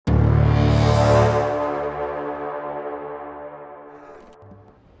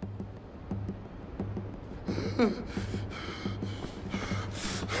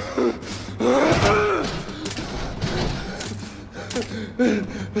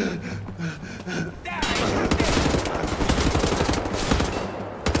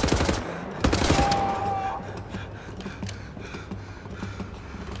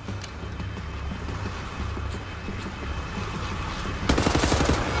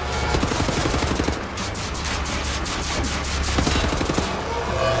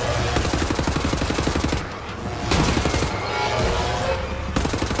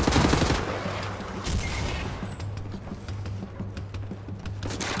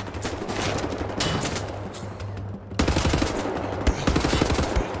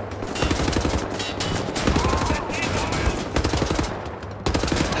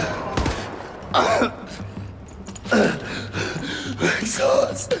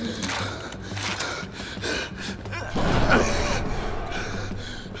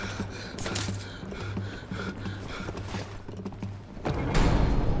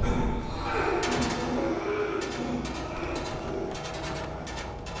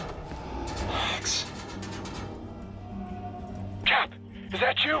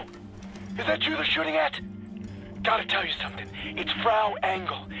Is that you they're shooting at? Gotta tell you something. It's Frau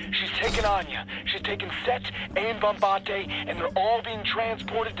Engel. She's taken Anya. She's taken Set and Bombate, and they're all being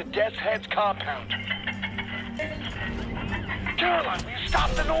transported to Death's Head's compound. Caroline, will you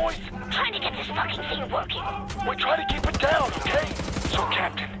stop the noise? I'm trying to get this fucking thing working. We try to keep it down, okay? So,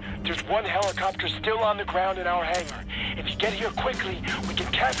 Captain, there's one helicopter still on the ground in our hangar. If you get here quickly, we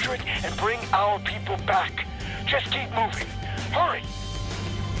can capture it and bring our people back. Just keep moving. Hurry!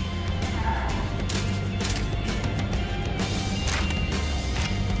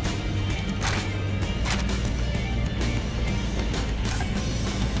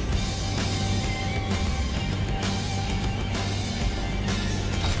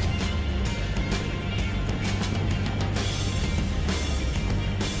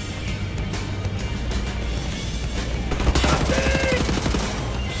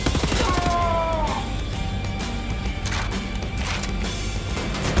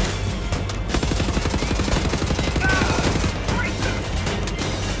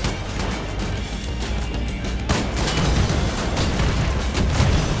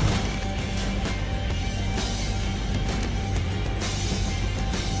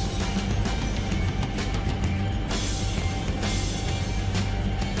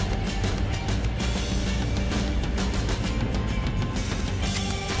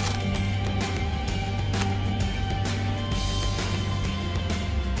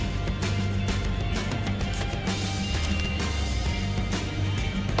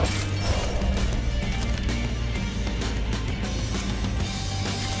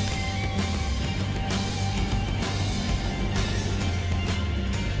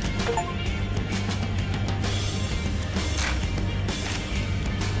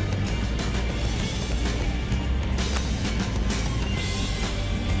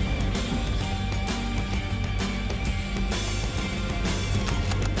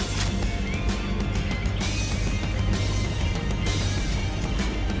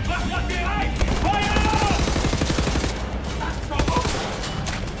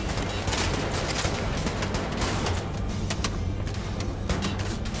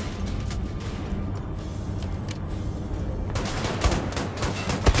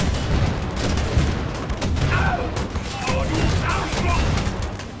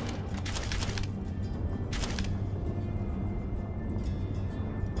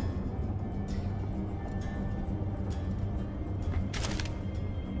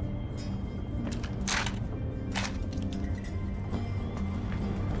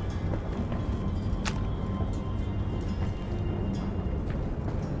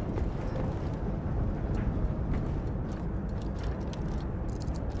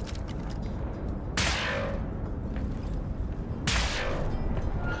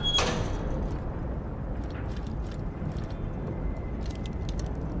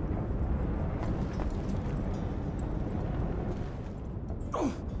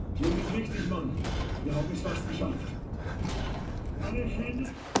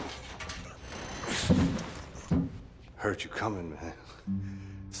 Heard you coming, man.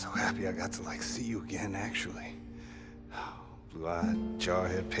 So happy I got to, like, see you again, actually. Blue-eyed,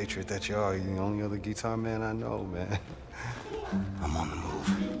 jarhead patriot that you are. You're the only other guitar man I know, man. I'm on the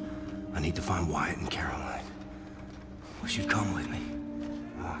move. I need to find Wyatt and Caroline. Wish you'd come with me.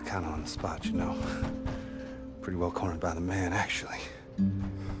 Kind of on the spot, you know. Pretty well cornered by the man, actually.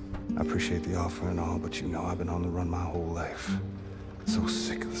 I appreciate the offer and all, but you know, I've been on the run my whole life. So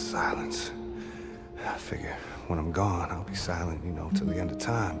sick of the silence. I figure when I'm gone, I'll be silent, you know, till the end of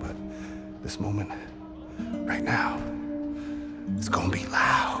time. But this moment, Right now, it's gonna be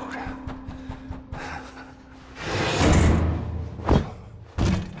loud.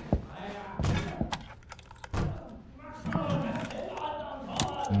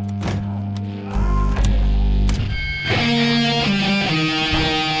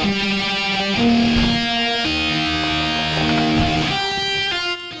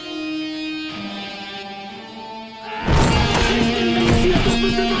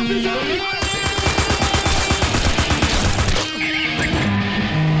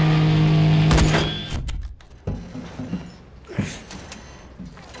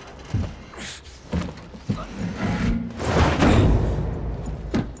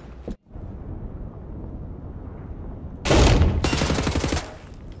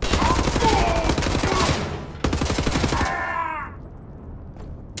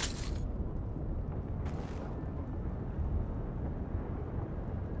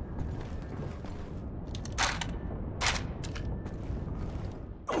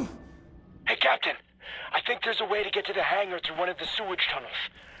 Captain, I think there's a way to get to the hangar through one of the sewage tunnels.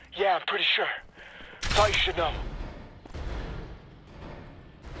 Yeah, I'm pretty sure. Thought you should know.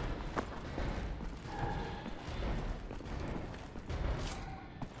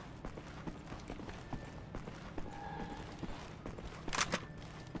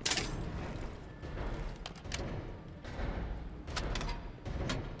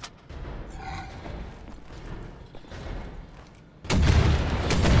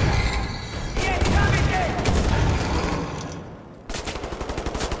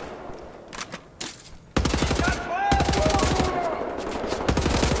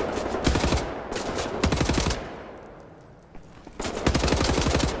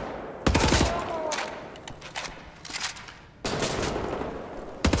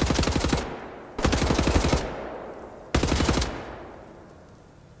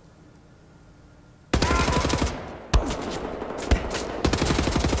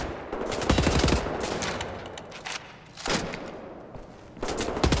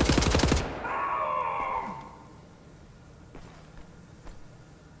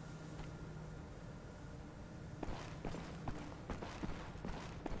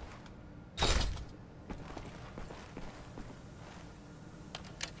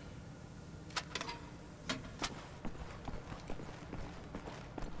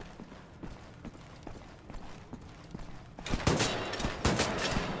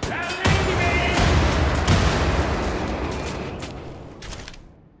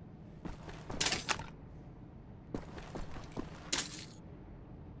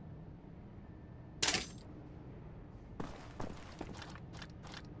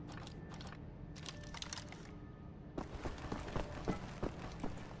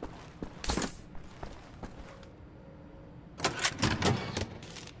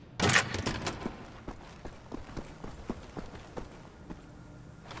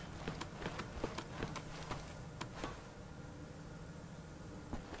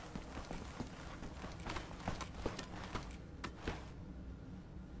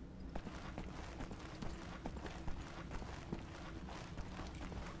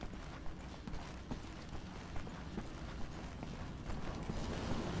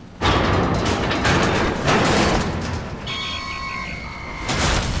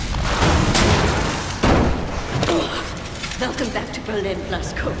 Welcome back to Berlin,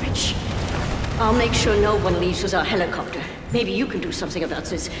 Blazkowicz. I'll make sure no one leaves with our helicopter. Maybe you can do something about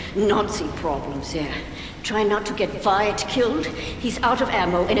this Nazi problems there. Try not to get Wyatt killed. He's out of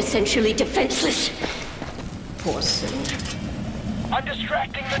ammo and essentially defenseless. Poor thing. I'm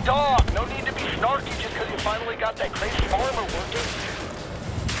distracting the dog. No need to be snarky just because you finally got that crazy armor working.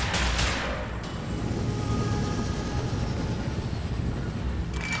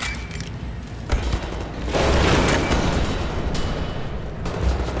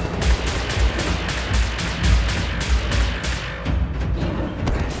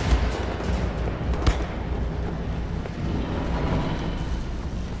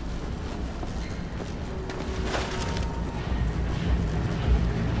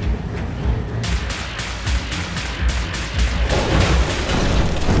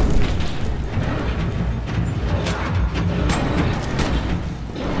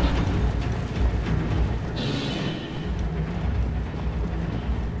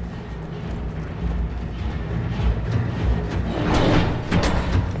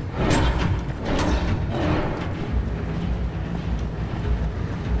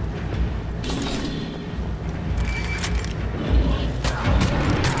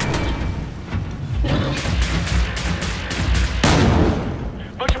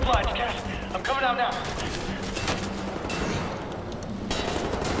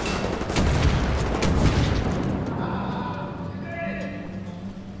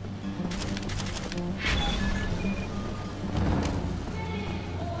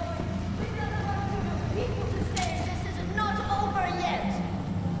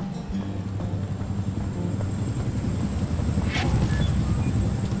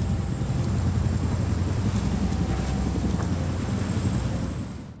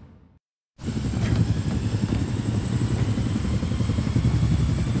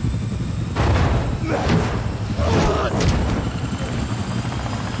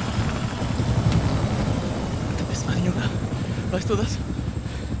 du das?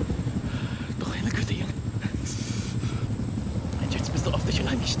 Doch eine Güte, Junge. Und jetzt bist du auf dich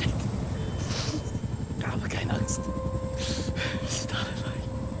allein gestellt. Aber keine Angst. Wir sind alle allein.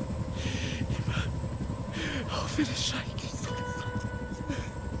 Immer. Auch wenn es schrecklich so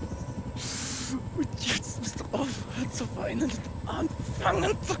ist. Und jetzt musst du aufhören zu weinen und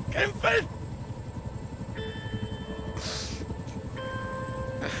anfangen zu kämpfen.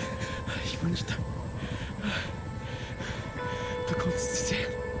 Ich wünschte, du konntest sie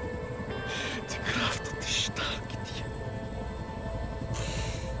sehen. Die Kraft und die Stärke dir.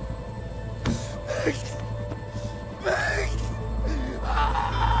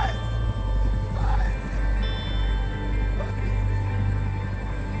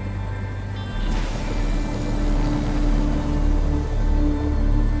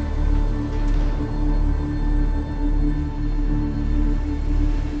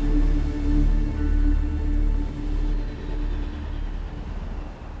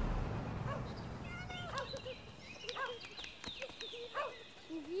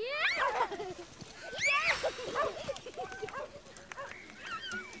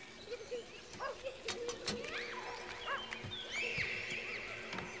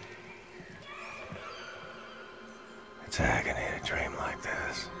 It's agony to dream like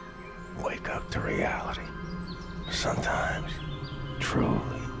this. Wake up to reality. Sometimes,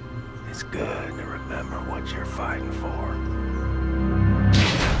 truly, it's good to remember what you're fighting for.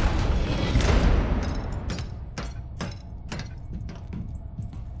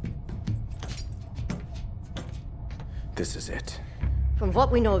 This is it. From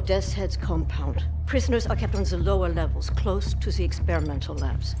what we know of Death's Head's compound, prisoners are kept on the lower levels, close to the experimental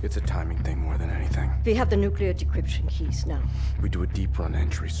labs. It's a timing thing more than anything. We have the nuclear decryption keys now. We do a deep run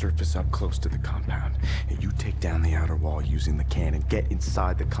entry, surface up close to the compound, and you take down the outer wall using the cannon. Get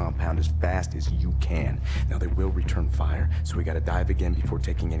inside the compound as fast as you can. Now they will return fire, so we gotta dive again before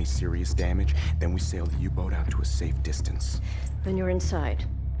taking any serious damage. Then we sail the U-boat out to a safe distance. When you're inside,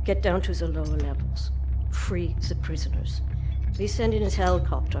 get down to the lower levels. Free the prisoners. We send in his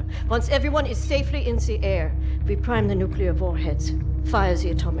helicopter. Once everyone is safely in the air, we prime the nuclear warheads, fire the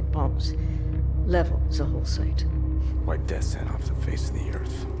atomic bombs, level the whole site. Wipe Death's Head off the face of the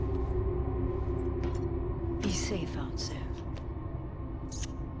earth. Be safe out there.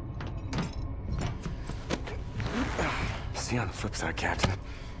 See you on the flip side, Captain.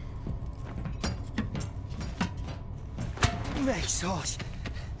 Makes horse.